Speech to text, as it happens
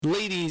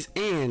Ladies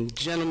and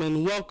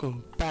gentlemen,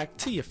 welcome back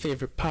to your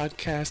favorite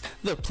podcast,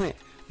 The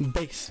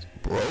Plant-Based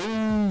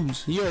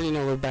Bros. You already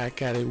know we're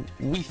back at it.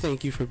 We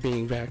thank you for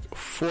being back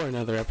for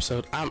another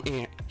episode. I'm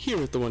Ant, here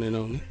with the one and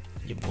only,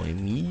 your boy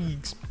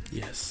Meeks.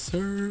 Yes,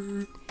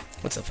 sir.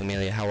 What's up,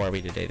 familia? How are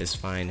we today? This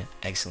fine,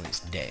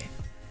 excellent day.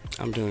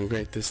 I'm doing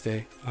great this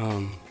day.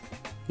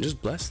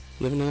 Just blessed,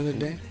 living another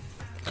day,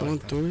 going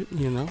through it.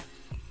 You know,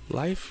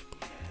 life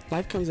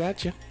comes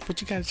at you,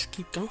 but you gotta just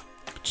keep going.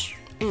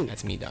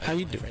 That's me, dog. How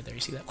you doing? Right there, you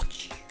see that?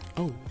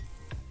 Oh.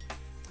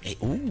 Hey,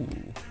 ooh.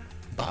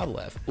 Bob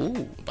left.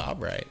 Ooh,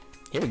 Bob right.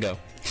 Here we go.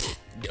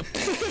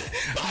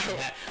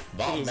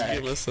 Bob back.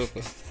 Give myself a...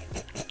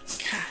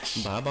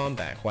 Gosh. Bob on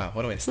back. Wow,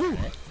 what a way to start,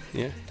 right?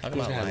 Yeah. Talk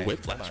about life.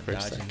 Whiplash Talk about for a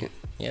dodging. second.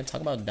 Yeah,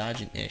 talk about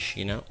dodging-ish,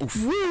 you know? Oof.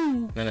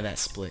 Woo! None of that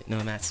split.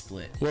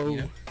 Whoa. You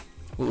know?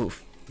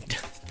 Oof.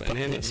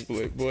 Banana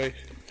split, boy.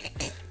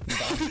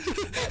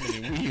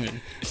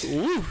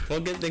 Well,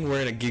 good thing we're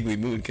in a giggly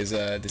mood because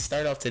to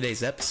start off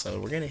today's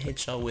episode, we're gonna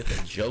hit y'all with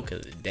a joke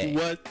of the day.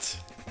 What?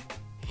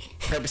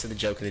 Purpose of the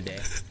joke of the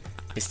day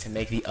is to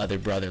make the other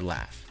brother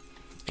laugh.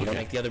 If you don't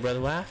make the other brother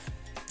laugh,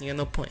 you get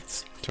no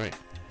points. That's right.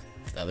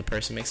 If the other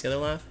person makes the other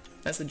laugh,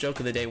 that's the joke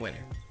of the day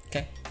winner.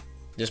 Okay?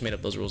 Just made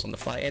up those rules on the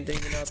fly and didn't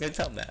even know I was gonna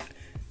tell them that.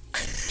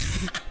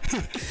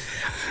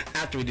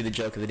 After we do the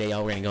joke of the day,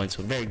 y'all, we're gonna go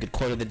into a very good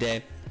quote of the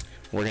day.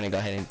 We're going to go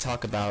ahead and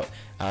talk about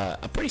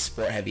a pretty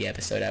sport-heavy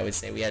episode, I would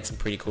say. We had some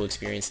pretty cool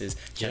experiences.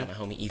 Shout out my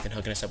homie Ethan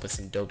hooking us up with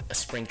some dope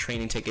spring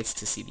training tickets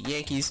to see the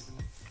Yankees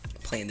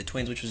playing the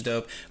Twins, which was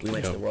dope. We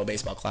went to the World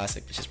Baseball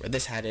Classic, which is where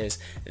this hat is.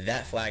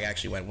 That flag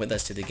actually went with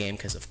us to the game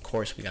because, of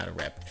course, we got to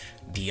rep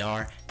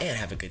DR and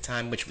have a good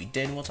time, which we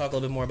did. And we'll talk a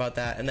little bit more about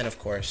that. And then, of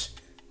course,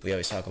 we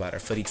always talk about our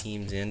footy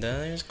teams, and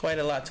there's quite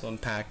a lot to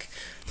unpack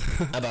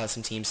about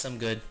some teams. Some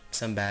good,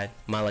 some bad.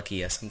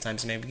 Malakia.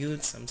 Sometimes maybe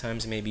good,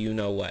 sometimes maybe you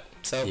know what.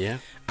 So, yeah.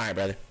 All right,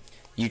 brother.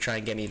 You try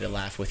and get me to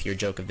laugh with your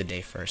joke of the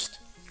day first.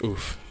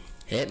 Oof.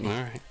 Hit me.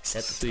 All right.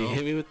 Set the so tone. You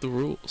hit me with the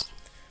rules.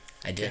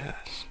 I did.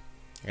 Gosh.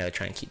 I gotta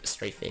try and keep a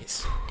straight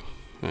face.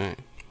 All right.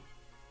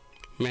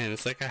 Man,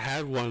 it's like I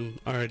had one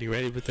already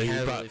ready, but then you you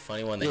had brought a really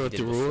funny one that you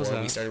did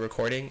before we started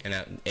recording,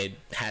 and it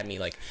had me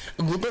like,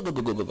 you know what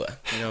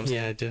I'm saying?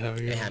 Yeah, I did have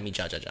it. It had me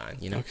John,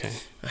 you know? Okay.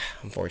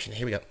 Unfortunate.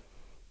 Here we go.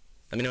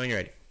 Let me know when you're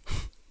ready.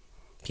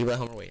 People at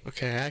home are waiting.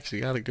 Okay, I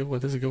actually got a good one.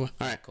 This is a good one.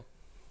 All right, cool.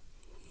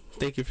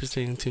 Thank you for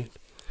staying tuned.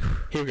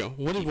 Here we go.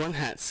 What did one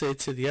hat say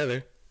to the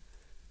other?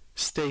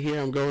 Stay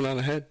here, I'm going on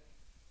ahead.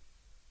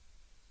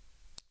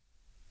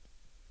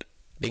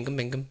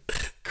 Bingum.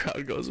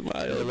 Crowd goes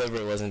wild. The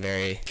delivery wasn't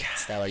very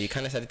stellar. You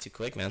kind of said it too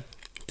quick, man.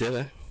 Did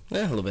I?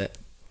 Yeah, a little bit.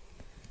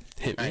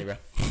 Hit me. All right,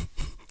 bro.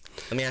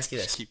 Let me ask you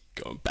this. Just keep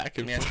going back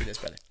and forth. Let me ask you this,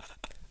 brother.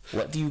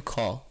 What do you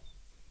call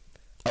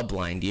a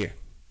blind deer?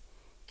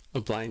 A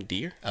blind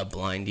deer? A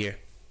blind deer.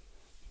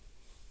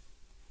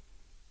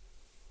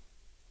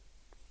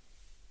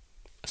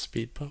 A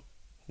speed bump?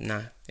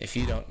 Nah, if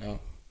you don't know,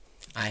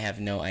 I have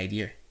no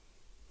idea.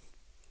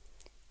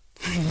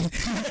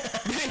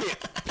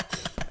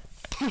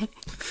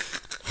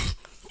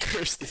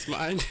 Curse this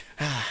mind.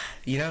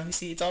 You know, you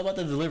see, it's all about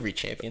the delivery,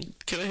 champion.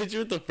 Can I hit you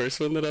with the first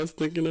one that I was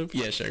thinking of?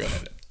 Yeah, sure, go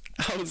ahead.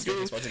 Once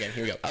again,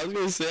 here we go. I was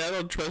going to say, I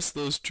don't trust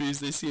those trees.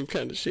 They seem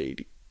kind of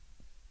shady.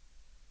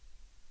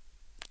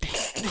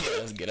 That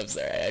was good. I'm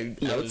sorry.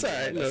 No, it's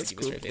alright. No, it's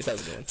cool. That was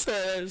a good one.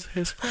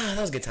 That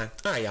was a good time.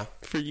 Alright, y'all.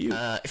 For you.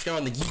 If you're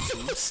on the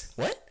YouTubes.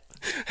 What?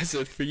 I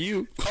said for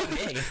you. Oh,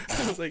 dang.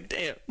 I was like,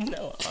 damn.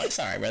 No, it's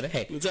alright, brother.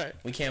 Hey, it's alright.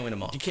 We can't win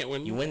them all. You can't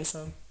win. You win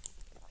some,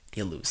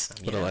 you lose some.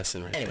 What a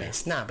lesson right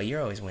Anyways, nah, but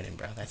you're always winning,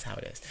 bro. That's how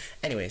it is.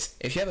 Anyways,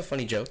 if you have a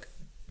funny joke,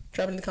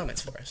 drop it in the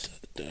comments for us.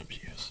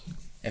 W's.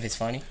 If it's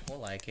funny, we'll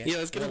like it. Yeah,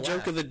 let's get a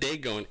joke of the day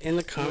going in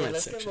the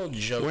comments section. Let's get a little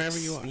joke. Wherever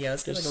you are. Yeah,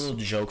 let's get like a little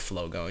joke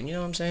flow going. You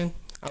know what I'm saying?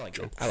 I like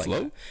joke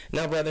flow.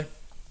 Now, brother,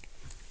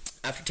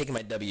 after taking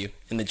my W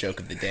in the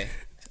joke of the day,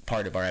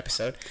 part of our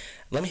episode,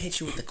 let me hit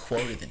you with the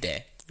quote of the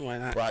day. Why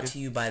not? Brought to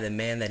you by the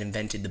man that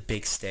invented the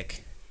big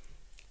stick.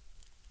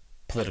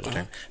 Political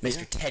term.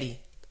 Mr. Teddy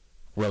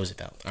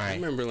Roosevelt. All right. I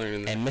remember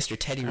learning that. And Mr.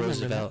 Teddy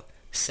Roosevelt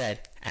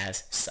said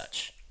as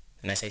such.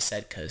 And I say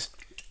said because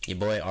your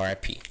boy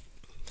R.I.P.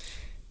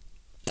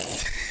 I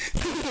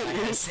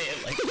didn't say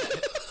it like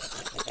that.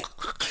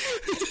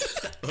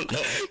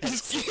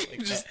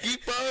 Just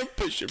keep on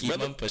pushing, brother.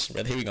 Keep on pushing,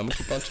 brother. Here we go. I'm going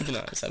to keep on keeping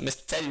on. So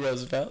Mr. Teddy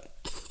Roosevelt,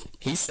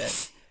 he said,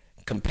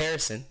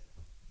 comparison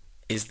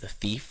is the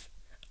thief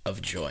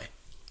of joy.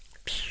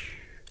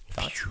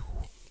 Thoughts?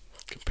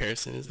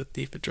 Comparison is a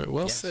thief of joy.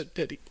 Well said,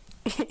 Teddy.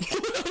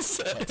 Well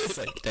said,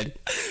 Teddy.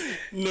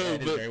 No,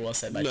 but very well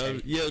said by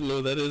Teddy. Yeah,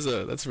 no,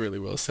 that's really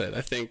well said.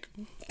 I think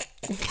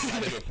I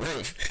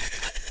approve.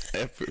 I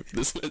approve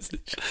this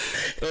message.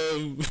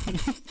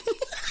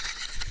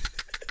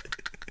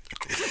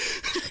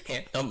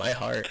 Hand on my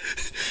heart.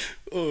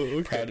 Oh,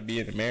 okay. Proud to be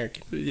an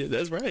American. Yeah,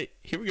 that's right.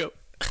 Here we go.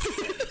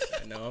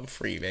 I know I'm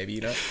free, baby.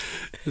 You know.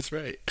 That's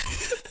right.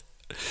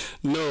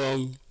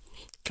 No,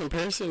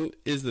 comparison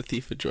is the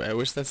thief of joy. I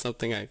wish that's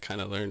something I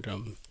kind of learned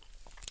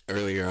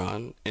earlier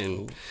on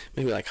in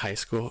maybe like high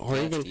school, or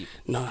even deep.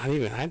 no, not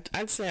even.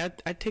 I'd say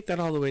I'd take that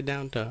all the way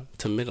down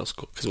to middle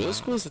school, because middle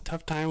school is a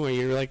tough time where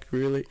you're like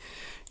really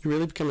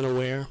becoming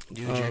aware.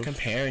 Dude, you're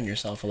comparing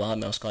yourself a lot in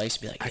middle school. I used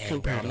to be like, dang,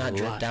 bro, I'm not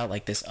dripped out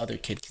like this other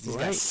kid because he's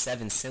got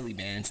 7 silly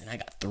bands and I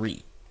got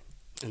 3.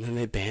 And then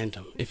they banned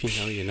them. If you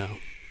know, you know.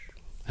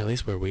 At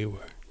least where we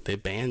were, they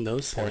banned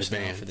those silly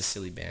bands for the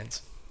silly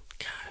bands.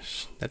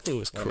 Gosh, that thing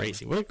was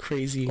crazy. What a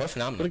crazy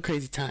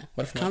time.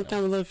 Comment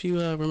down below if you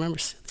remember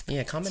silly bands.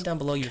 Yeah, comment down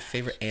below your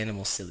favorite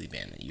animal silly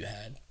band that you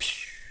had. I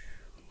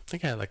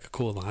think I had like a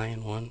cool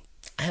lion one.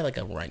 I had like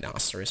a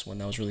rhinoceros one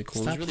that was really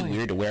cool. It was really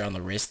weird to wear on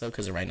the wrist though,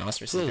 because the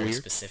rhinoceros is very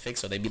specific,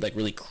 so they'd be like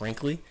really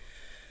crinkly.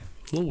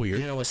 A little weird.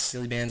 You know what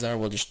silly bands are?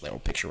 We'll just little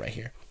picture right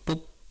here.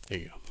 Boop. There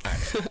you go. All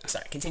right.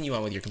 Sorry. Continue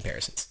on with your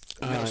comparisons.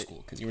 Middle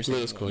school, because you were saying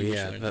middle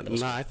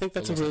school. I think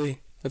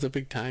that's a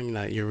big time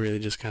that you're really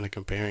just kind of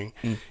comparing.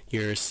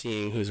 You're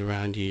seeing who's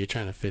around you. You're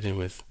trying to fit in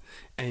with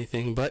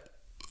anything. But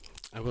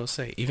I will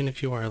say, even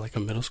if you are like a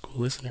middle school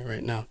listener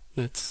right now,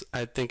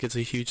 I think it's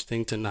a huge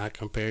thing to not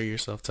compare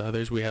yourself to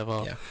others. We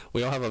all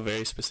have a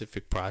very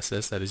specific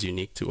process that is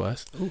unique to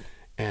us,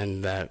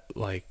 and that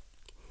like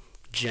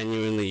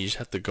genuinely you just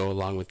have to go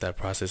along with that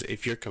process.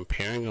 If you're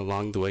comparing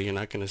along the way, you're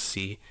not going to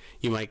see.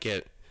 You might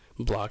get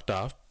blocked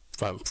off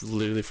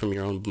literally from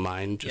your own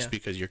mind just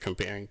because you're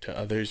comparing to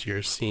others.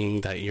 You're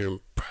seeing that your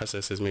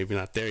process is maybe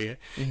not there yet.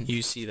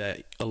 You see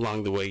that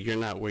along the way you're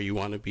not where you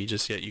want to be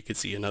just yet. You could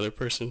see another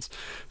person's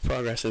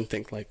progress and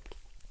think like,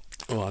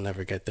 oh, I'll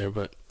never get there,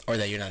 or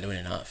that you're not doing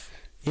enough.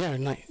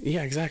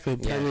 Exactly.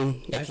 Yeah. I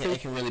mean,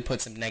 it can really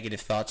put some negative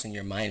thoughts in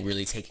your mind,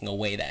 really taking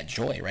away that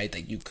joy, right,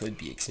 that you could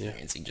be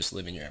experiencing just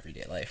living your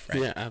everyday life,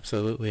 right? Yeah,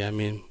 absolutely. I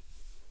mean,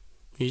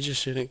 you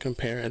just shouldn't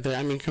compare.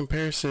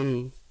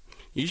 Comparison,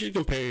 you should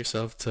compare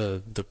yourself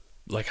to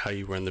how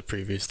you were in the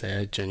previous day.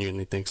 I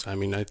genuinely think so. I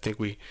mean, I think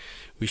we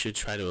should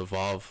try to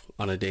evolve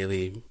on a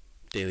daily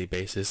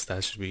basis.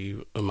 That should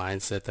be a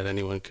mindset that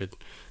anyone could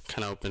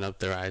kind of open up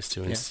their eyes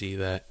to and see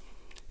that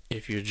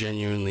if you're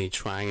genuinely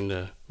trying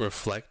to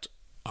reflect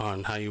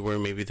on how you were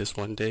maybe this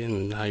one day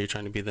and how you're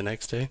trying to be the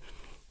next day,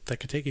 that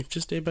could take you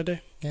just day by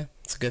day. Yeah,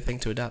 it's a good thing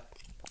to adopt.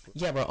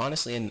 Yeah, bro,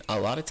 honestly, and a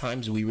lot of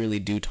times we really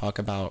do talk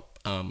about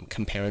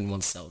comparing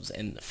oneself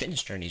and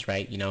fitness journeys,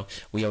 right? You know,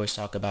 we always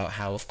talk about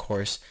how, of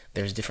course,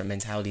 there's different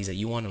mentalities that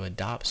you want to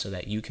adopt so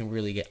that you can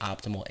really get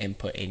optimal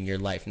input in your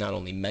life, not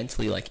only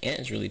mentally, like Ant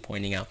is really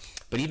pointing out,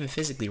 but even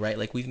physically, right?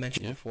 Like we've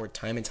mentioned before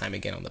time and time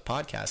again on the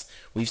podcast,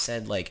 we've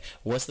said, like,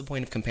 what's the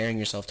point of comparing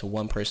yourself to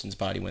one person's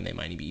body when they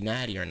might be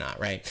natty or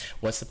not, right?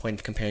 What's the point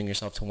of comparing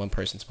yourself to one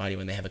person's body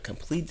when they have a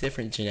complete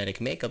different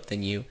genetic makeup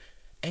than you?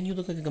 And you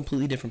look like a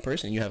completely different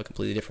person. You have a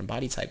completely different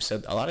body type.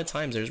 So a lot of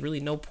times there's really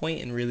no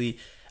point in really,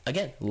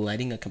 again,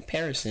 letting a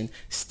comparison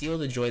steal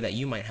the joy that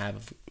you might have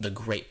of the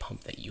great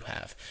pump that you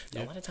have.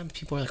 Now, a lot of times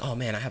people are like, oh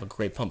man, I have a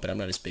great pump, but I'm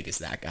not as big as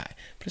that guy.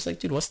 But it's like,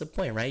 dude, what's the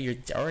point, right? You're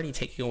already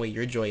taking away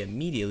your joy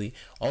immediately.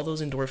 All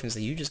those endorphins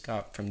that you just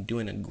got from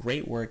doing a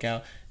great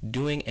workout,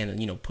 doing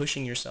and,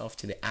 pushing yourself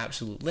to the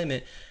absolute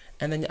limit.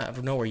 And then out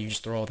of nowhere, you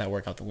just throw all that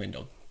work out the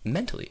window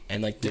mentally,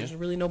 and there's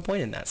really no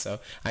point in that. So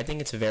I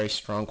think it's a very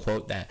strong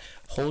quote that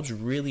holds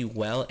really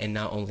well in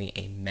not only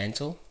a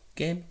mental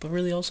game but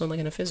really also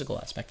in a physical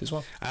aspect as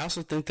well. I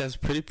also think that's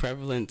pretty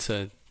prevalent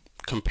to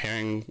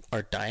comparing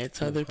our diet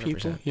to other 100%.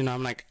 People.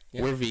 I'm like,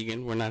 we're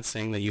vegan. We're not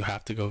saying that you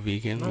have to go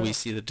vegan. No. We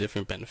see the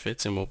different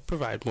benefits, and we'll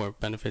provide more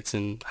benefits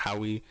in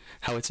how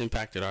it's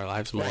impacted our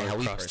lives more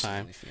across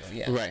time.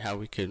 Right, how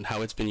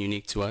it's been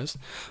unique to us.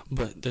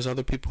 But there's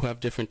other people who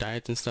have different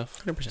diets and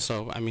stuff. 100%.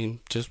 So I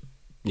mean, just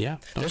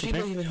there's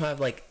people even who have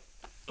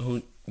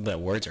the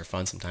words are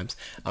fun sometimes.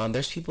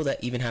 There's people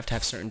that even have to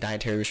have certain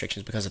dietary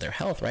restrictions because of their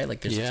health, right? Like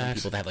there's some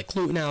people that have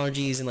gluten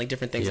allergies and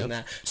different things like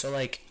that. So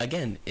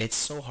again, it's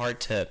so hard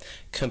to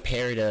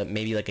compare to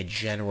maybe a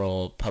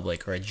general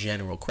public or a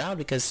general crowd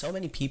because so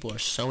many people are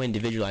so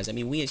individualized. I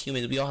mean, we as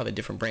humans, we all have a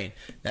different brain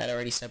that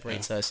already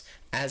separates us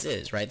as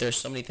is, right? There's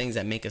so many things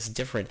that make us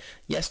different.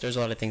 Yes, there's a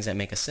lot of things that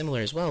make us similar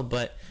as well,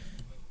 but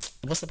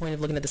what's the point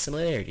of looking at the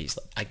similarities?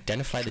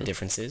 Identify the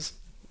differences.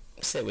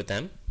 Sit with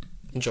them,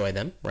 enjoy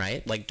them,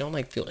 right?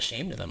 Don't feel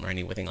ashamed of them or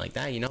anything like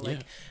that,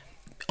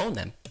 own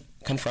them,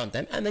 confront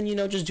them, and then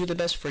just do the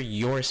best for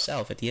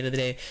yourself. At the end of the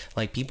day,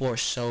 people are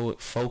so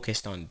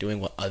focused on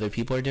doing what other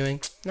people are doing.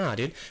 Nah,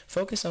 dude,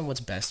 focus on what's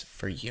best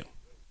for you.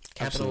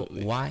 Capital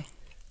Absolutely.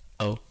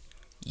 Y-O-U.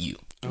 You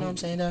know what I'm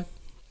saying, dog?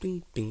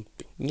 Bing, bing,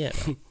 bing. Yeah.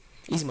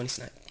 Easy money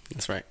snipe.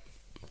 That's right.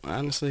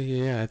 Honestly,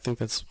 yeah, I think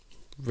that's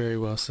very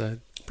well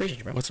said. Appreciate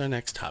you, bro. What's our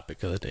next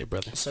topic of the day,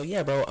 brother? So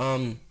yeah,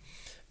 bro,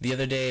 the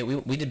other day,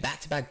 we did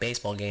back-to-back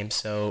baseball games.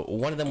 So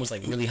one of them was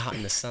really hot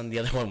in the sun. The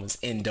other one was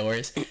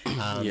indoors.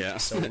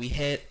 So we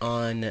hit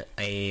on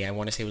I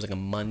want to say it was a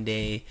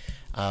Monday.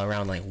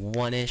 around like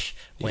 1-ish.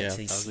 Went to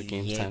that was see the the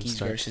game time Yankees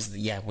start. versus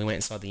we went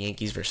and saw the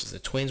Yankees versus the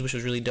Twins, which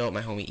was really dope.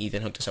 My homie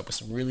Ethan hooked us up with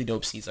some really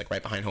dope seats like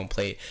right behind home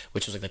plate,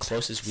 which was like the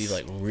closest we've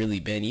like really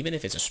been, even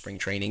if it's a spring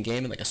training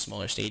game in like a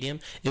smaller stadium.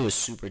 It was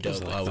super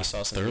dope. Like we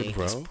saw some Yankees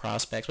row?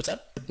 Prospects. What's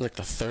up? Like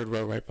the third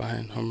row right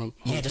behind home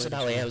Yeah, just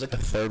about like, it was like the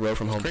third row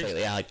from home Crazy.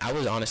 plate. Yeah, like I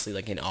was honestly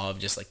like in awe of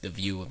just like the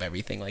view of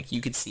everything. Like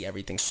you could see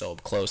everything so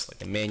up close, like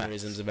the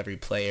mannerisms of every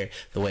player,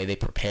 the way they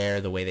prepare,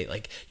 the way they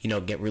like, you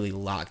know, get really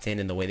locked in,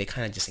 and the way they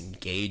kind of just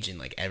engage in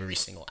like every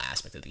single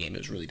aspect of the game. It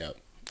was really dope.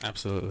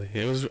 Absolutely.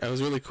 It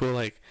was really cool,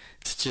 like,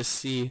 to just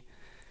see,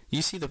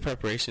 you see the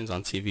preparations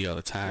on TV all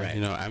the time, Right. you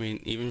know, I mean,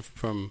 even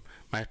from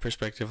my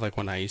perspective, like,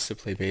 when I used to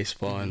play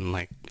baseball, and,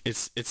 like,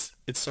 it's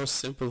so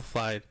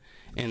simplified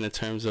in the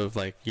terms of,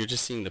 like, you're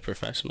just seeing the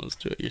professionals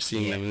do it. You're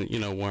seeing them, you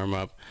know, warm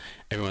up.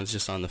 Everyone's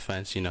just on the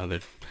fence, you know,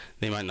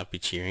 they might not be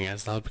cheering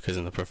as loud because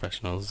in the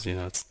professionals, you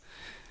know, it's...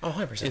 Oh,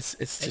 100%. It's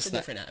just a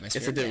different atmosphere.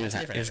 It's a different,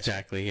 atmosphere.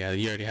 exactly. Yeah,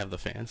 you already have the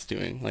fans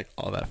doing like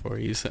all that for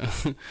you. So,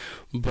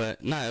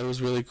 but no, it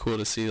was really cool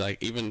to see like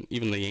even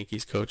the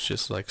Yankees coach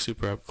just like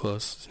super up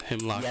close, him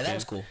locked in. Yeah, that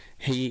was cool.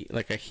 He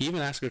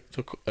even asked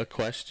a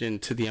question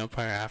to the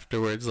umpire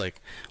afterwards, like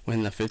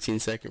when the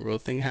 15-second rule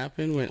thing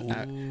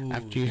happened,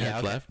 after you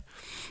had left,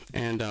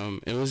 and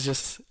it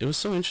was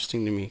so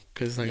interesting to me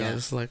because like I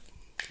was like.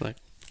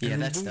 Yeah,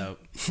 that's dope.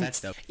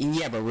 That's dope. And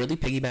yeah, but really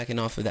piggybacking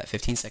off of that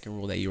 15-second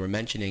rule that you were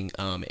mentioning,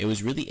 it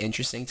was really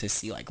interesting to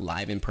see like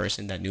live in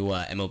person that new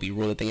MLB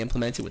rule that they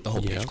implemented with the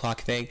whole pitch clock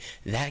thing.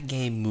 That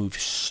game moved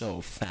so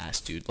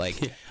fast, dude.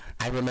 Like,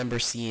 I remember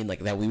seeing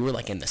like that we were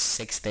like in the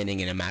 6th inning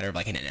in a matter of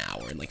like an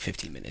hour and like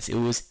 15 minutes. It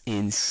was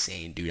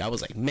insane, dude. I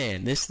was like,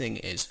 man, this thing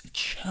is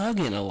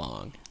chugging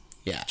along.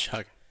 Yeah,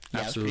 chugging. Yeah,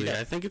 absolutely.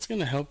 I think it's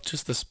gonna help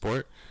just the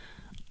sport.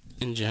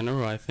 In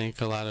general, I think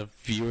a lot of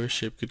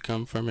viewership could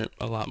come from it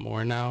a lot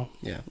more now.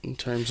 Yeah. In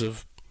terms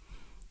of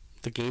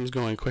the games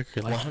going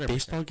quicker. Like 100%.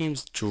 Baseball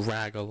games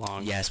drag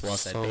along. Yes, well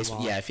said.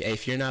 long. Yeah,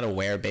 if you're not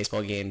aware,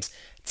 baseball games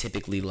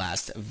typically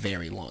last a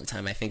very long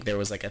time. I think there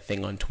was like a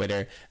thing on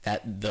Twitter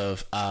that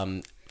the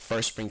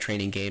first spring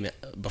training game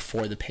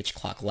before the pitch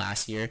clock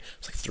last year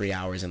was like 3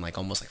 hours and like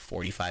almost like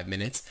 45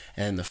 minutes,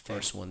 and then the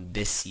first one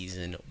this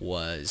season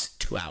was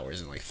 2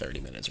 hours and like 30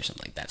 minutes or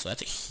something like that. So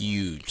that's a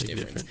huge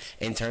difference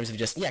in terms of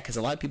just because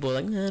a lot of people are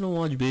like, nah, I don't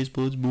watch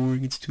baseball, it's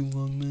boring, it's too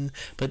long, man.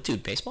 But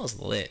dude, baseball is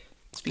lit.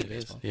 Speaking of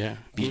baseball,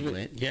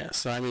 lit. Yeah,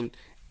 so I mean,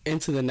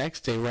 into the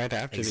next day right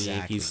after the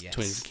Yankees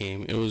Twins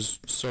game, it was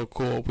so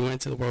cool. We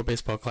went to the World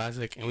Baseball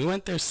Classic, and we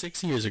went there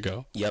 6 years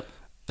ago. Yep.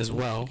 As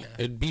well,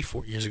 it'd be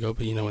 4 years ago,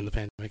 but you know when the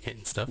pandemic hit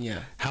and stuff. Yeah.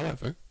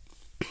 However,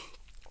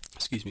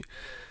 excuse me,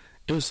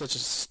 it was such a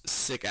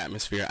sick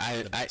atmosphere.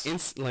 It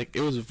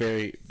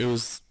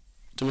was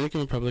Dominican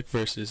Republic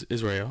versus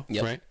Israel,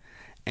 right?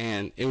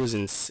 And it was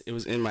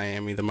in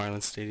Miami, the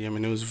Marlins Stadium,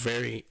 and it was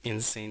very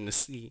insane to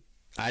see.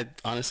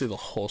 Honestly, the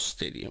whole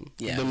stadium,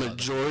 the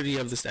majority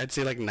of this, I'd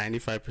say like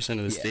 95%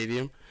 of the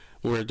stadium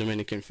were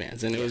Dominican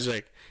fans, and it was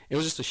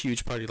just a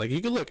huge party. Like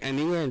you could look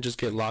anywhere and just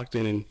get locked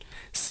in and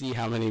see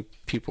how many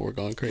people were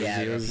going crazy.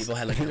 Yeah, people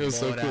had like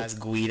moras,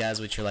 guidas,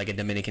 which are like a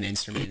Dominican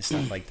instrument and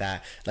stuff like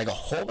that. Like a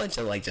whole bunch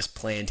of like just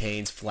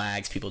plantains,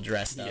 flags, people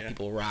dressed up,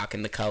 people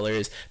rocking the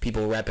colors,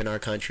 people repping our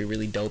country,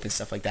 really dope and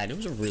stuff like that. And it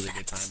was a really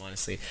good time,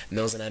 honestly.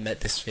 Mills and I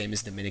met this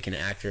famous Dominican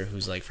actor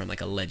who's like from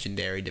like a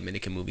legendary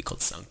Dominican movie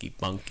called Sunky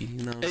Bunky,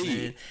 you know what I'm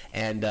saying?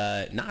 And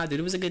dude,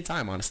 it was a good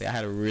time, honestly. I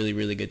had a really,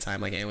 really good time.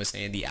 Like Ann was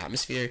saying, the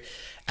atmosphere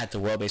at the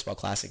World Baseball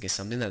Classic is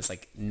something that's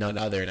like none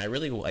other, and I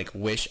really like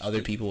wish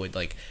other people would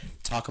like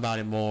talk about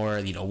it more,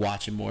 you know,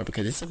 watch it more,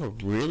 because it's like a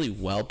really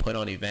well put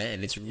on event,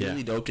 and it's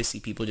really dope to see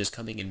people just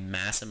coming in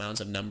mass amounts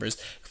of numbers,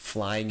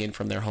 flying in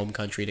from their home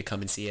country to come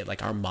and see it.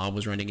 Like our mom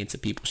was running into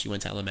people she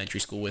went to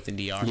elementary school with in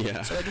DR.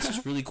 So like it's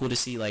just really cool to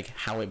see like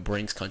how it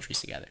brings countries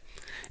together.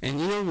 And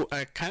you know,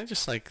 I kind of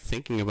just like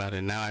thinking about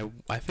it now,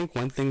 I think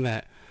one thing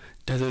that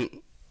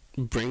doesn't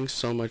bring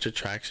so much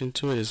attraction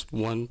to it is,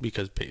 one,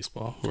 because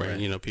baseball, right?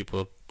 You know,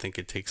 people think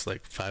it takes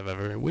like 5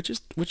 ever, which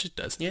it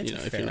doesn't. Yeah, it's you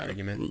know, a if fair you're not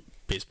argument. a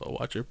baseball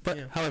watcher.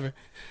 But however,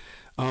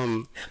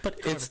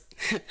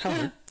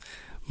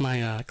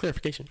 my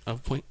clarification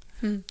of point.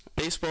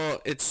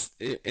 Baseball, it's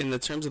in the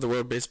terms of the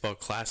World Baseball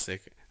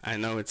Classic. I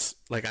know it's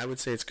like, I would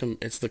say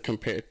it's the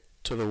compared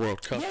to the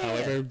World Cup.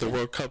 However, the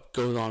World Cup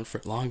goes on for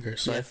longer.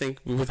 So I think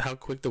with how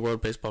quick the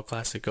World Baseball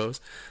Classic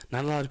goes,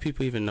 not a lot of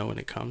people even know when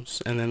it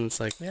comes. And then it's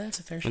like, that's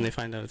a fair when they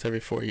find out it's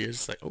every 4 years,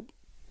 it's like, oh,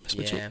 missed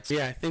my chance.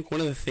 Yeah, I think one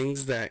of the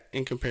things that,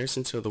 in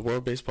comparison to the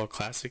World Baseball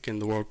Classic and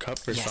the World Cup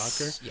for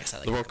soccer,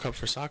 the World Cup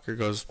for soccer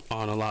goes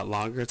on a lot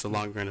longer. It's a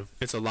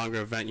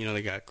longer event. You know,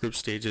 they got group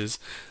stages,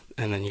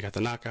 and then you got the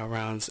knockout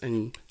rounds,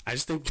 and I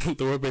just think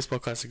the World Baseball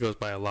Classic goes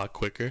by a lot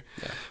quicker.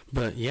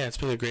 But yeah, it's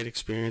been a great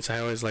experience. I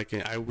always like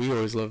it. We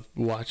always love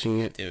watching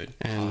it, dude.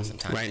 And awesome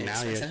time. Right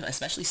now,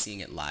 especially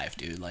seeing it live,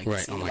 dude. Like,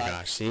 oh my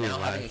gosh, seeing it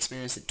live. Having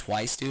experienced it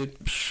twice, dude.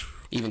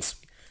 Even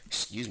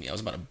Excuse me, I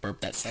was about to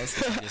burp that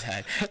sausage I just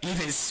had.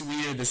 Even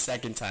sweeter the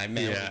second time,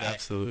 man. Yeah,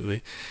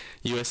 absolutely.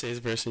 USA's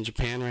versus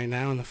Japan right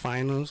now in the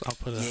finals. I'll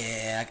put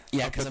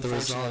because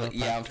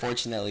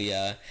unfortunately,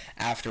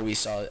 after we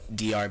saw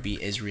DR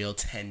beat Israel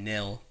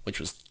 10-0, which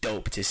was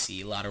dope to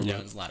see, a lot of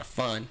runs, a lot of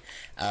fun,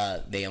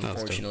 they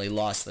unfortunately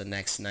lost the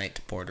next night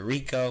to Puerto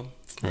Rico.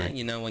 Right. And,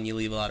 you know, when you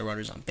leave a lot of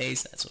runners on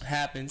base, that's what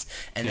happens.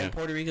 And then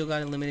Puerto Rico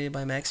got eliminated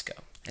by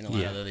Mexico. And a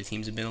lot of other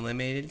teams have been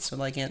eliminated, so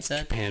like Ant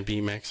said. Japan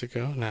beat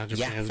Mexico. Now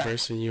Japan's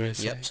versus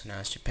USA. Yep, so now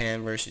it's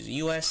Japan versus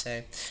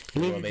USA. The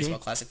World Baseball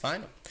Classic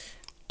final.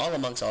 All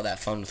amongst all that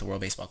fun with the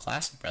World Baseball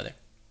Classic, brother.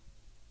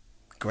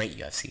 Great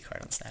UFC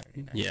card on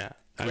Saturday night. Yeah.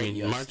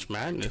 UFC. March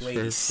Madness for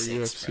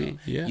UFC. Bro.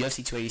 Yeah.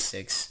 UFC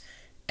 286.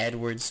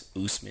 Edwards,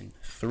 Usman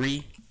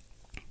 3.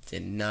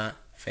 Did not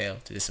fail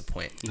to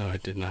disappoint. No,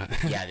 it did not.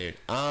 Yeah, dude.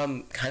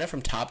 Kind of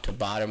from top to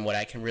bottom, what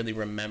I can really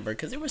remember,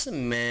 because there were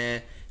some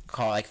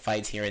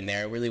fights here and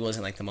there. It really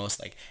wasn't like the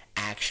most like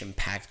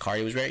action-packed card.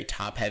 It was very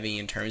top-heavy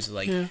in terms of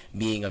like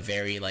being a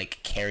very like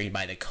carried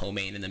by the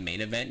co-main in the main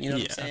event. You know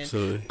what I'm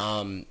saying?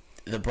 Absolutely.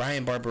 The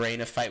Brian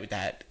Barberena fight with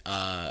that.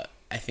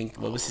 I think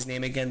what was his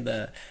name again?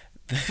 The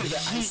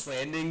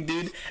Icelandic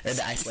dude, or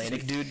the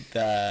Icelandic dude.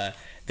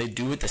 The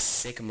dude with the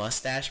sick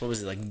mustache. What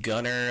was it, like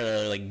Gunner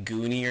or like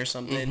Goonie or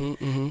something?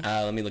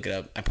 Let me look it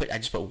up. I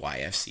just put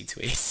YFC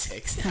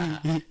 286.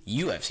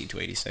 UFC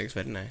 286.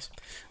 Very nice.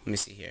 Let me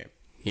see here.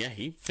 Yeah,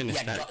 he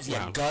finished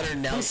that. Gunnar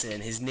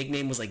Nelson. His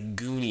nickname was like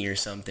Goonie or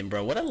something,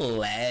 bro. What a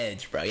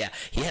ledge, bro. Yeah,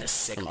 he had a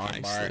sick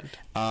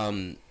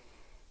armbar.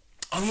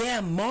 Oh,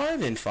 yeah,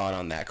 Marvin fought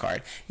on that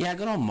card. Yeah,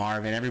 good old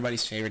Marvin,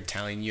 everybody's favorite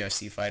Italian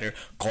UFC fighter.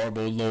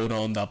 Carbo load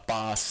on the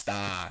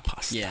pasta.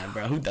 Yeah,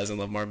 bro, who doesn't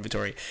love Marvin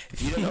Vittori?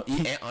 If you don't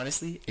know,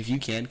 honestly, if you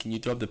can you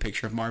throw up the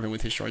picture of Marvin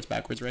with his shorts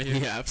backwards right here?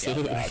 Yeah,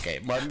 absolutely. Yeah, okay,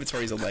 Marvin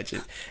Vittori's a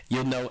legend.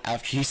 You'll know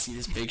after you see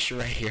this picture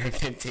right here of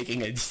him taking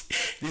this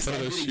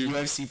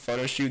UFC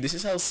photo shoot. This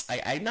is how,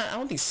 I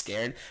don't think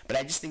scared, but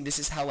I just think this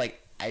is how,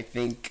 like, I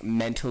think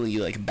mentally,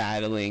 like,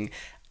 battling,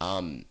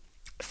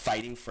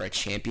 fighting for a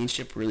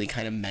championship really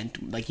kind of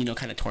meant, like, you know,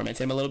 kind of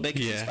tormented him a little bit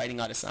because he's fighting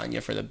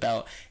Adesanya for the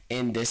belt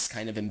in this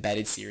kind of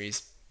embedded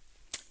series.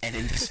 And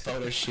in this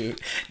photo shoot,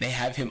 they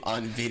have him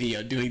on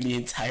video doing the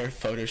entire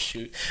photo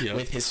shoot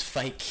with his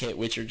fight kit,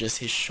 which are just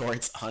his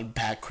shorts on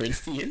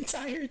backwards the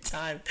entire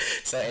time.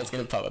 So it's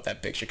going to pop up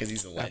that picture because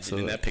he's a legend.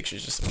 Absolutely. And that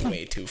picture's just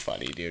way too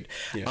funny, dude.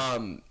 Yeah.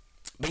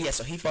 But yeah,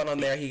 so he fought on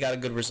there. He got a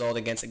good result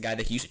against a guy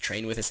that he used to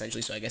train with,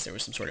 essentially. So I guess there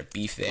was some sort of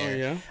beef there. Oh,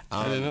 yeah?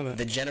 I didn't know that.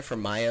 The Jennifer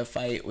Maia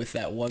fight with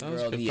that one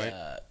girl,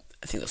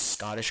 I think the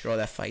Scottish girl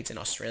that fights in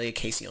Australia,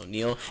 Casey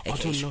O'Neill,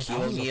 aka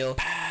Shaquille O'Neal.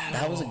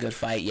 That was a good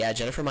fight. Yeah,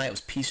 Jennifer Maia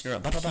was piecing her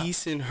up.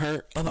 Piecing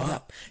her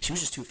up. She was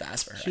just too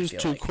fast for her. She was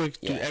too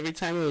quick. Dude, every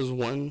time it was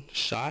one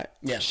shot,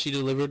 she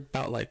delivered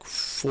about like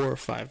 4 or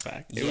 5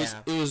 back.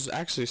 It was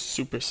actually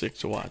super sick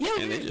to watch. Yeah, it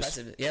was very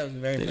impressive. Yeah, it was a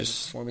very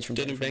impressive performance from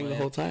Jennifer Maia. Didn't bang the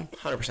whole time.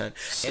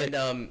 100%.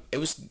 And it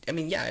was,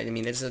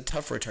 it's a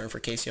tough return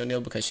for Casey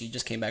O'Neal because she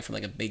just came back from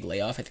like a big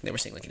layoff. I think they were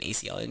saying like an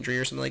ACL injury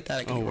or something like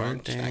that. I could be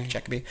wrong. Just fact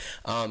check me.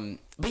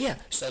 But yeah,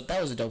 so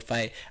that was a dope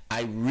fight.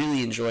 I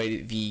really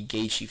enjoyed the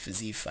Gaethje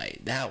Fiziev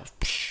fight. That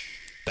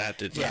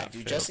did not. Yeah,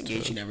 dude, Justin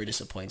Gaethje never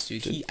disappoints,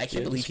 dude. I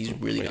can't believe he's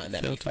really gotten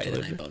that many fight of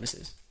the night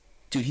bonuses.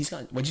 Dude, he's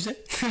got. What'd you say?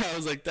 I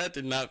was like, that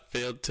did not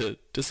fail to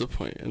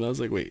disappoint, and I was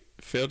like, wait,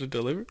 fail to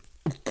deliver?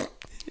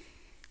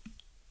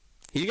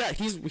 He's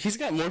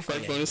got more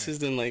fight bonuses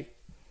than like.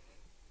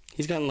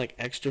 He's gotten like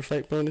extra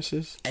fight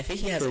bonuses. I think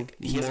he has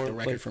the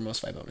record for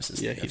most fight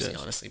bonuses. Yeah, he does.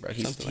 Honestly, bro,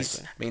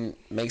 he's I mean,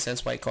 makes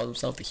sense why he called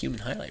himself the human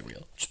highlight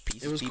reel.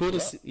 It was cool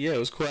to see. Yeah, it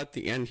was cool at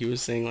the end. He was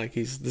saying like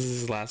this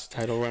is his last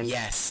title run.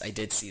 Yes, I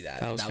did see that.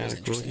 That was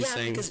interesting. Cool. He's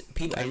saying, because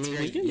people. I mean,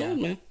 he's getting old,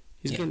 man.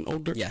 He's getting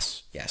older.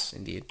 Yes,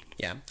 indeed.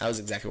 Yeah, that was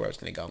exactly where I was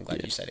going to go. I'm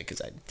glad you said it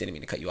because I didn't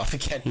mean to cut you off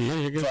again. No,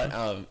 you're good.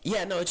 But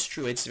it's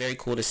true. It's very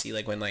cool to see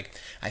like when like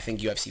I think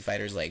UFC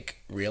fighters like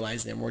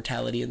realize their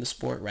mortality in the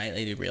sport, right?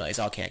 They realize,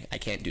 okay, I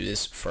can't do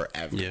this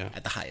forever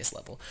at the highest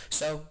level.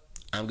 So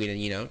I'm going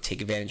to,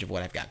 take advantage of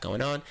what I've got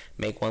going on,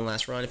 make one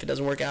last run. If it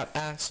doesn't work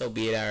out, so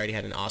be it. I already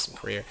had an awesome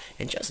career.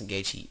 And Justin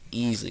Gaethje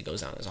easily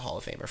goes down as a Hall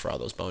of Famer for all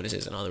those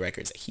bonuses and all the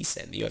records that he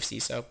set in the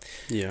UFC. So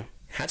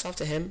hats off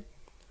to him.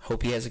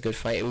 Hope he has a good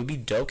fight. It would be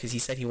dope because he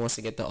said he wants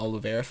to get the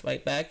Oliveira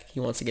fight back. He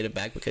wants to get it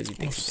back because he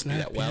thinks he can do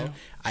that well. Yeah.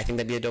 I think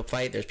that'd be a dope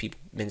fight. There's people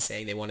been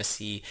saying they want to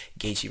see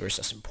Gaethje versus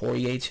Dustin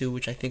Poirier too,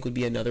 which I think would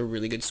be another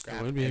really good scrap.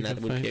 That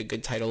would be a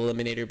good title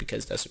eliminator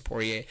because Dustin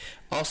Poirier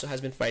also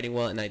has been fighting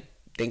well, and I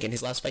think in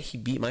his last fight he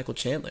beat Michael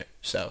Chandler.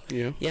 So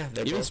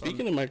even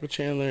speaking of Michael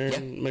Chandler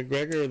and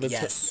McGregor,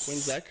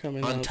 when's that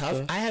coming on out?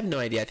 Tough? I have no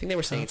idea. I think they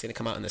were saying it's going to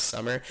come out in the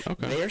summer.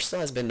 Okay. There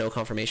still has been no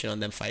confirmation on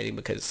them fighting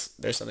because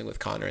there's something with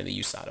Conor and the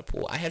USADA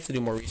pool. I have to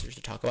do more research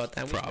to talk about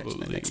that.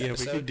 Probably. We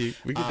could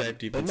dive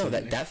deep. But no,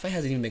 that fight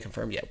hasn't even been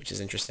confirmed yet, which is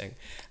interesting.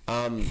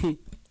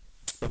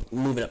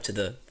 Moving up to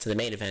the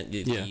main event,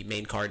 the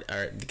main card,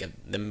 or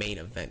the main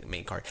event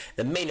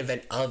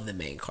of the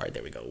main card.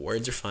 There we go.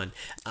 Words are fun.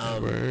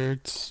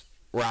 Words.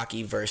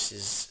 Rocky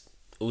versus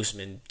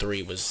Usman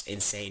 3 was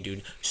insane,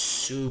 dude.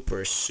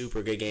 Super,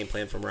 super good game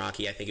plan from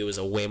Rocky. I think it was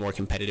a way more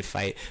competitive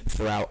fight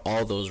throughout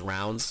all those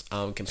rounds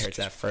compared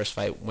to that first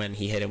fight when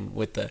he hit him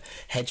with the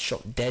head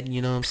shot dead,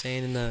 you know what I'm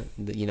saying? In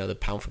the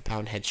pound for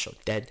pound head shot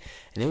dead.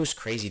 And it was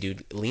crazy,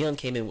 dude. Leon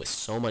came in with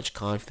so much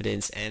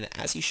confidence, and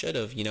as he should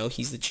have,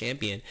 he's the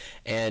champion.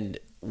 And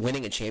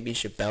winning a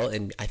championship belt,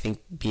 and I think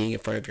being in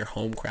front of your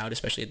home crowd,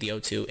 especially at the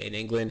O2 in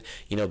England,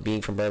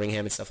 being from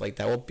Birmingham and stuff like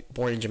that. Well,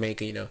 born in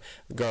Jamaica,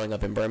 growing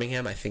up in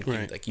Birmingham, I think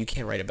you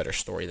can't write a better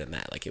story than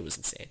that. Like, it was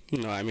insane.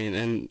 No, I mean,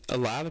 and a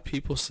lot of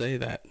people say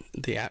that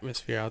the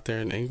atmosphere out there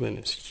in England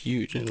is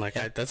huge, and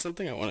that's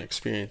something I want to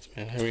experience,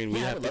 man. I mean, we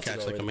have to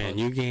catch like a Man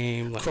U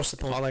game, like across the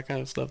pond, all that kind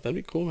of stuff. That'd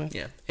be cool, man.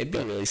 Yeah, it'd be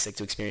really sick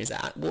to experience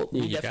that.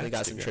 We definitely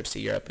got some trips to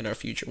Europe in our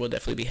future. We'll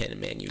definitely be hitting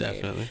a Man U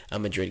game, a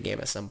Madrid game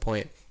at some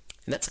point.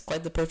 And that's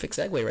quite the perfect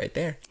segue right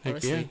there,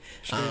 honestly.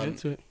 Straight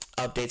into it.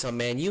 Updates on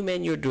Man U.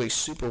 Man U are doing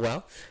super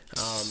well.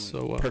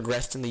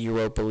 Progressed in the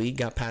Europa League.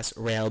 Got past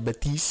Real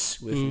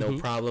Betis with no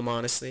problem,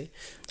 honestly.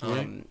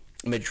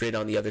 Madrid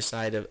on the other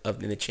side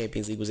of in the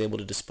Champions League was able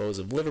to dispose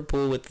of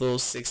Liverpool with a little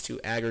 6-2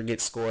 aggregate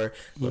score.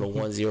 Little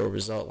 1-0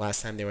 result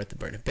last time they were at the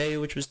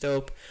Bernabeu, which was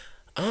dope.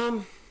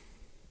 I'll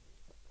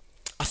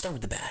start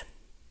with the bad,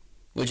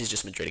 which is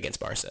just Madrid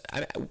against Barca.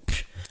 I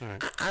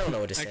don't know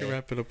what to say. I can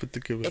wrap it up with the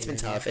good. It's been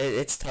tough.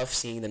 It's tough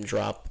seeing them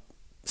drop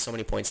so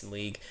many points in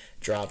league,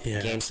 drop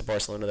games to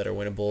Barcelona that are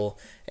winnable,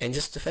 and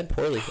just defend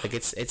poorly. Like,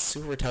 it's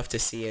super tough to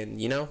see,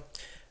 and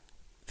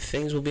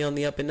things will be on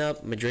the up and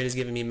up. Madrid has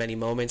given me many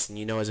moments,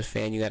 and as a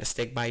fan, you got to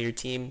stick by your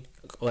team.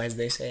 As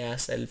they say,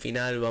 hasta el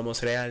final,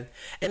 vamos Real.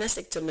 And I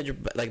stick to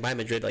Madrid, by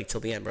Madrid, till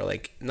the end, bro.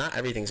 Like, not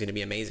everything's gonna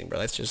be amazing, bro.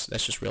 That's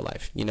just real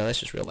life. That's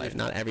just real life.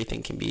 Not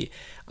everything can be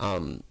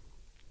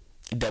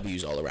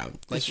W's all around.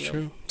 That's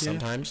true.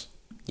 Sometimes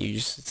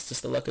it's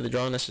just the luck of the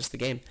draw, and that's just the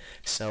game.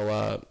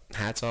 So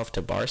hats off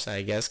to Barca,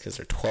 I guess, because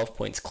they're 12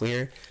 points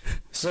clear. There's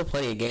still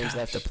plenty of games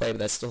left to play, but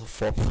that's still a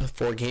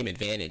four game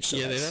advantage. So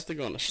they'd have to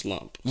go on a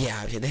slump.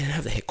 Yeah, they didn't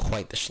have to hit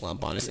quite the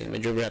slump, honestly.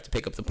 Madrid would have to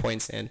pick up the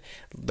points, and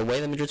the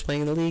way that Madrid's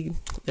playing in the league,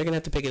 they're gonna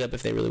have to pick it up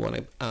if they really want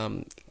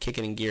to kick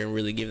it in gear and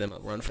really give them a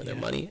run for their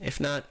money. If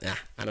not,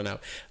 I don't know.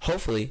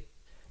 Hopefully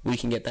we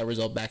can get that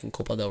result back in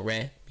Copa del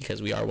Rey,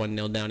 because we are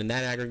 1-0 down in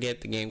that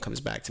aggregate. The game comes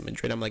back to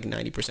Madrid, I'm like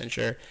 90%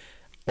 sure.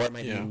 Or it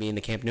might even be in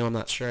the Camp Nou. I'm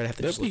not sure. I'd have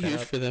to just look that up. That'd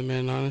be huge for them,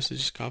 man. Honestly,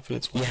 just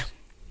confidence-wise.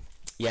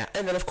 Yeah.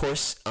 And then, of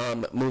course,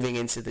 moving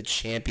into the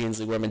Champions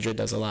League, where Madrid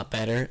does a lot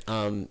better.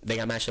 They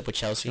got matched up with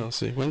Chelsea.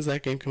 When's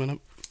that game coming up?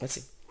 Let's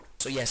see.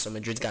 So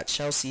Madrid's got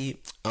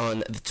Chelsea on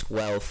the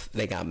 12th.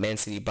 They got Man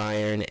City,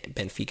 Bayern,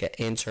 Benfica,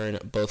 Inter,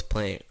 both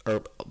playing,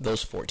 or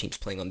those four teams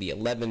playing on the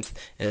 11th.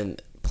 And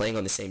playing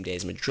on the same day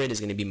as Madrid is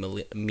going to be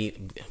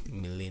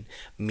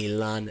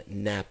Milan,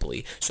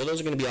 Napoli. So those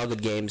are going to be all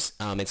good games.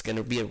 It's going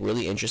to be a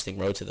really interesting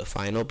road to the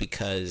final,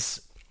 because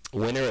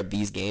winner of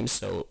these games,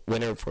 so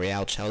winner of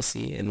Real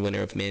Chelsea and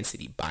winner of Man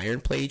City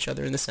Bayern, play each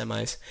other in the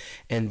semis,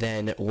 and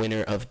then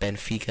winner of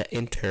Benfica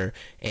Inter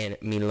and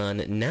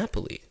Milan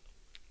Napoli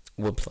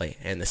will play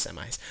in the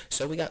semis.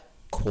 So we got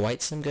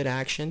quite some good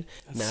action.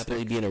 That's Napoli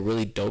sick. Being a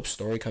really dope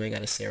story coming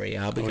out of Serie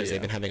A, because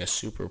they've been having a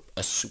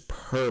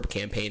superb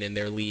campaign in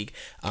their league.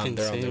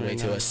 They're on their way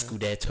to a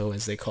Scudetto,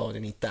 as they call it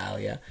in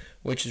Italia,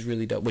 which is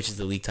really dope, which is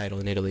the league title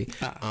in Italy.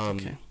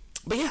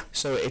 But yeah,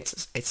 so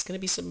it's going to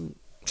be some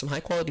high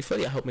quality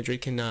footy. I hope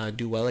Madrid can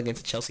do well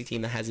against a Chelsea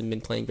team that hasn't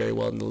been playing very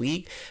well in the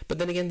league. But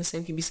then again, the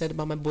same can be said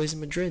about my boys in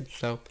Madrid.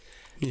 So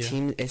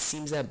it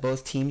seems that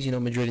both teams,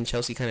 Madrid and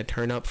Chelsea, kind of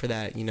turn up for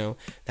that,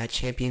 that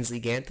Champions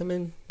League anthem,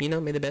 and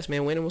may the best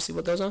man win, and we'll see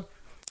what goes on.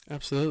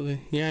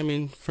 Absolutely. Yeah, I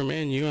mean, for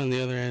Man U on the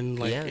other end,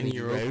 in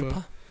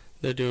Europa,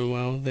 they're doing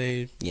well.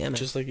 They,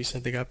 just like you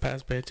said, they got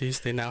past Betis.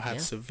 They now have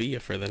Sevilla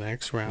for the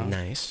next round.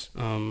 Nice.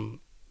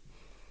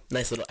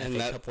 Nice little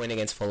FA Cup win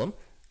against Fulham.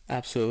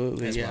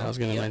 Absolutely. I was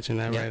going to mention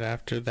that right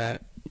after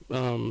that.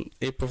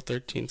 April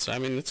 13th. So, I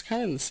mean, it's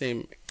kind of the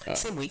same...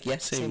 same week,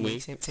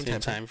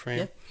 same time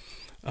frame.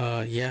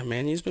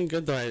 Man, he's been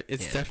good, though.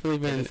 It's definitely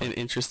been an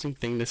interesting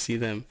thing to see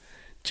them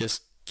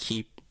just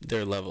keep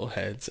their level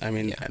heads. I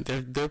mean,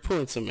 they're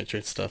pulling some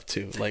Madrid stuff,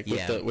 too. Like,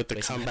 with the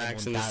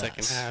comebacks in the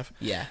second half.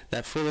 Yeah.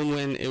 That Fulham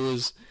win, it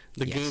was...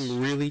 The game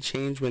really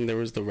changed when there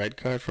was the red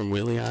card from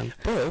Willian.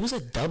 Bro, it was a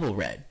double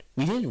red.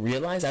 We didn't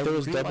realize I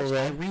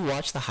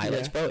rewatched the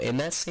highlights, bro. In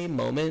that same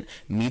moment,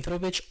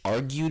 Mitrovic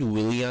argued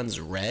Willian's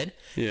red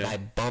by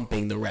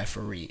bumping the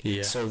referee.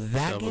 Yeah. So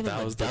that gave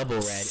him a double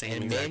red,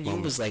 and Man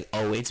U was like,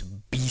 "Oh, it's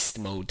beast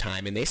mode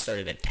time," and they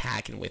started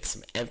attacking with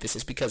some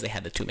emphasis because they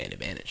had the 2-man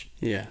advantage.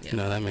 Yeah.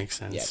 No, that makes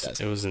sense. Yeah, it does.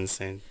 It was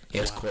insane.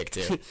 It was quick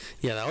too.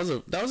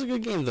 That was a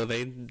good game though.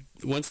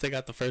 Once they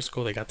got the first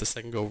goal, they got the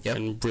second goal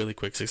in really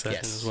quick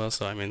succession as well.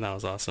 So I mean, that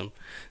was awesome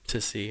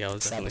to see.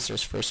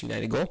 Savitzer's first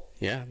United goal.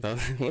 Yeah,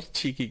 what a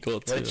cheeky goal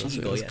too. What a cheeky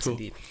goal, yes, cool.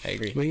 Indeed. I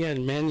agree. But yeah,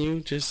 Man U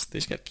they just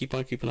got to keep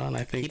on keeping on.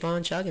 I think keep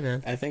on chugging,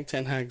 man. I think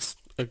Ten Hag's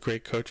a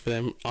great coach for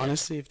them.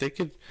 Honestly, if they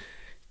could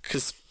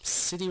because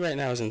City right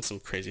now is in some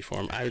crazy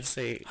form. I would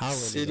say Haaland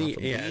City,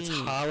 it's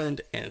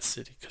Haaland and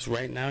City. Because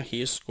right now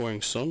he is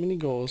scoring so many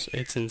goals.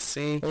 It's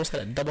insane. Almost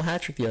had a double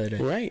hat-trick the other day.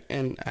 Right,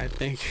 and I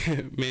think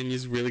Man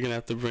U's really going to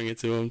have to bring it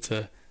to him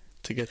to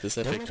get this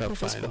FA Cup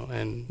final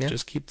and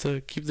just keep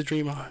the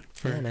dream on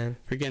for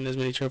getting as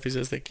many trophies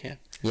as they can.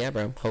 Yeah,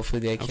 bro. Hopefully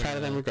they can. I'm proud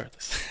of them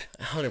regardless.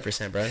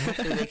 100%, bro.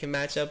 Hopefully they can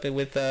match up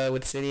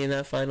with City in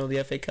that final of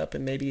the FA Cup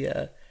and maybe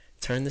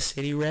turn the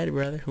City red,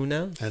 brother. Who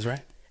knows? That's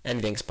right.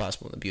 Anything's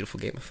possible in the beautiful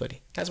game of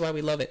footy. That's why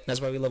we love it.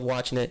 That's why we love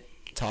watching it,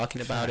 talking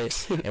about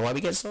it, and why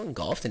we get so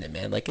engulfed in it,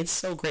 man. Like, it's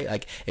so great.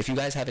 Like, if you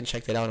guys haven't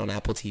checked it out on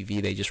Apple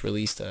TV, they just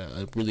released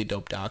a really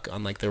dope doc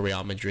on, like, the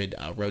Real Madrid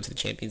road to the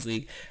Champions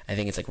League. I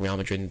think it's, like, Real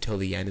Madrid Until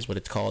the End is what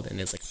it's called, and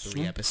it's, like,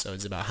 3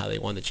 episodes about how they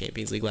won the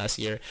Champions League last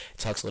year. It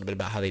talks a little bit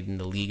about how they did in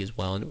the league as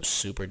well, and it was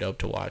super dope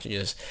to watch, and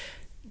just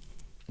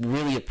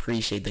really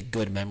appreciate the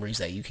good memories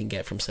that you can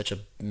get from such a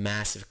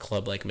massive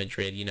club like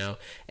Madrid, you know,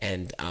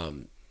 and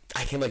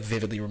I can, like,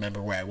 vividly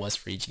remember where I was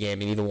for each game,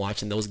 and even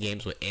watching those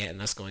games with Ant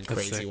and us going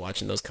crazy,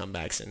 watching those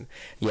comebacks, and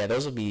yeah,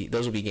 those will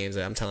be games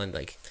that I'm telling,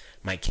 like,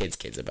 my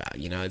kids about,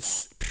 you know.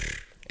 It's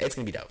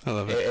gonna be dope. I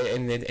love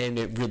it. And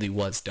it really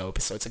was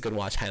dope, so it's a good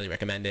watch. Highly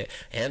recommend it.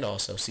 And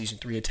also season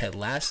 3 of Ted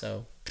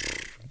Lasso,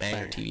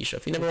 banger TV show.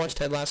 If you never watched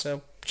Ted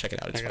Lasso, check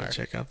it out. It's fire.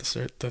 Check out the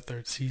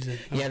 3rd season.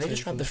 Yeah, they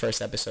just dropped the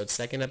 1st episode.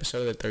 2nd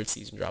episode of the 3rd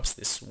season drops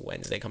this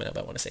Wednesday coming up.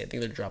 I want to say, I think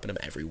they're dropping them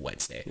every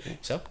Wednesday.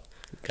 So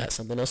got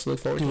something else to look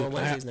forward to on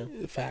Wednesdays now.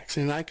 Facts.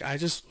 And I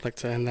just like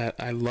to end that.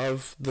 I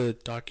love the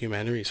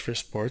documentaries for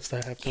sports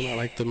that have come out,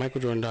 like the Michael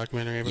Jordan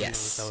documentary. Everyone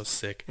knows that was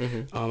sick.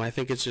 I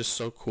think it's just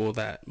so cool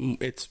that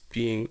it's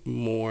being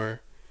more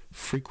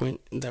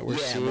frequent that we're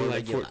seeing,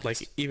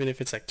 like even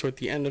if it's like toward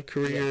the end of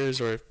careers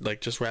or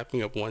like just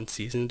wrapping up one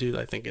season, dude.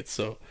 I think it's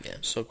so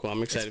cool.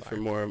 I'm excited for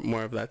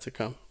more of that to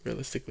come.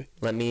 Realistically,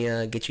 let me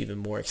get you even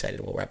more excited.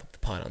 We'll wrap up the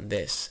pod on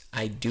this.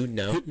 I do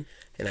know.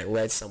 And I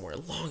read somewhere a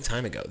long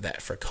time ago that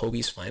for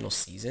Kobe's final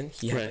season,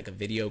 he had like a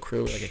video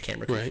crew, like a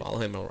camera crew follow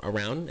him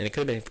around, and it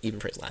could have been even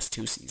for his last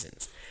 2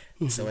 seasons.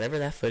 So whenever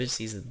that footage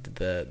sees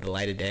the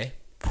light of day,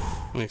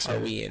 are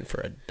we in for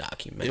a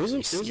documentary? It was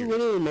a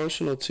little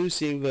emotional too,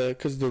 seeing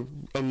because the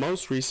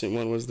most recent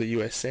one was the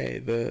USA,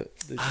 the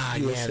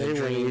USA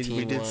the one.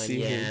 We did see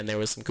him. And there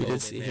was some. We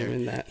did see him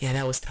in that. Yeah,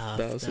 that was tough.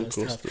 That was some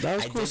cool stuff. That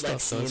was cool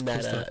stuff. Seeing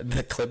that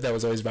the clip that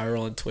was always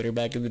viral on Twitter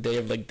back in the day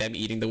of like them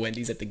eating the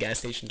Wendy's at the gas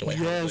station.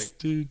 Yes,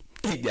 dude.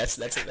 Yes,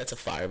 that's a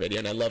fire video,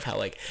 and I love how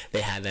like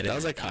they had that. That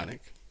was iconic.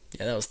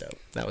 Yeah, that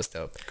was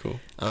dope. Cool.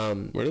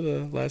 What are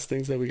the last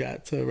things that we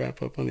got to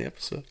wrap up on the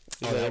episode?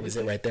 That was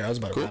it right there. I was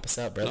about to wrap us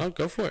up, bro. No,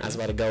 go for it. I was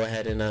about to go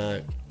ahead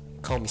and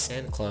call me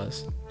Santa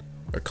Claus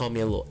or call me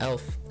a little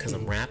elf because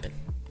I'm rapping.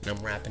 And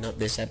I'm wrapping up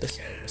this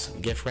episode with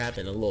some gift wrap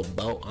and a little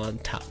bow on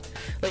top.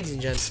 Ladies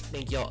and gents,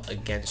 thank y'all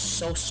again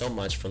so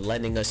much for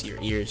lending us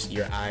your ears,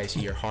 your eyes,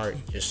 your heart,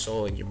 your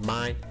soul, and your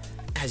mind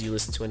as you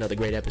listen to another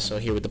great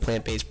episode here with the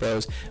Plant-Based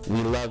Bros.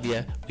 We love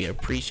you. We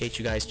appreciate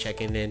you guys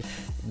checking in.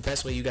 The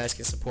best way you guys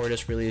can support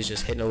us really is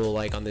just hitting a little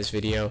like on this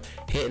video,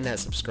 hitting that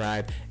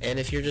subscribe, and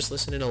if you're just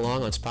listening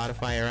along on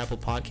Spotify or Apple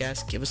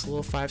Podcasts, give us a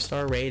little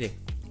 5-star rating.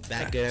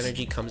 That good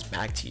energy comes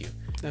back to you.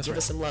 Give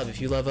us some love. If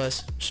you love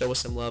us, show us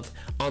some love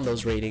on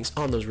those ratings,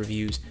 on those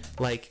reviews.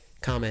 Like,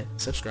 comment,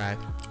 subscribe,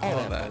 all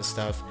that fun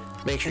stuff.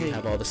 Make sure you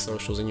have all the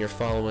socials and you're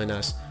following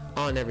us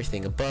on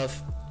everything above.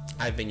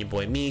 I've been your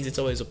boy Meegs. It's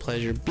always a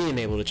pleasure being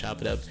able to chop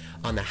it up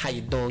on the How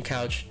You Doing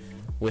couch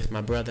with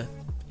my brother,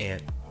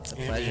 and it's a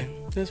pleasure.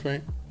 Man. That's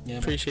right. Yeah,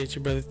 appreciate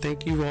you, brother.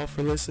 Thank you all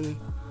for listening,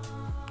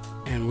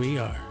 and we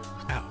are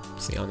out.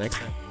 See y'all next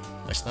time.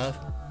 Much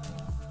love.